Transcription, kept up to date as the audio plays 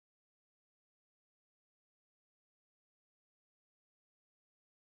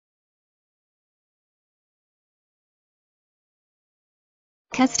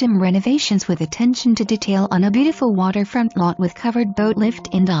Custom renovations with attention to detail on a beautiful waterfront lot with covered boat lift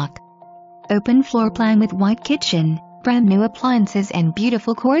and dock. Open floor plan with white kitchen, brand new appliances and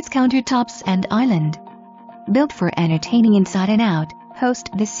beautiful quartz countertops and island. Built for entertaining inside and out, host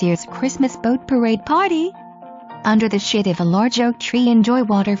this year's Christmas boat parade party. Under the shade of a large oak tree, enjoy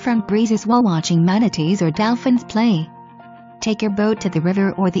waterfront breezes while watching manatees or dolphins play. Take your boat to the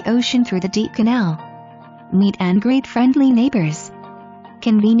river or the ocean through the deep canal. Meet and greet friendly neighbors.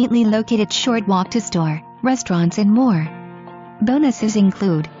 Conveniently located short walk to store, restaurants and more. Bonuses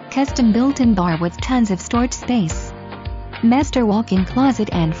include custom built-in bar with tons of storage space, master walk-in closet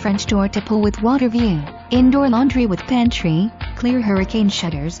and French door to pool with water view, indoor laundry with pantry, clear hurricane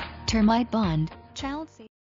shutters, termite bond, child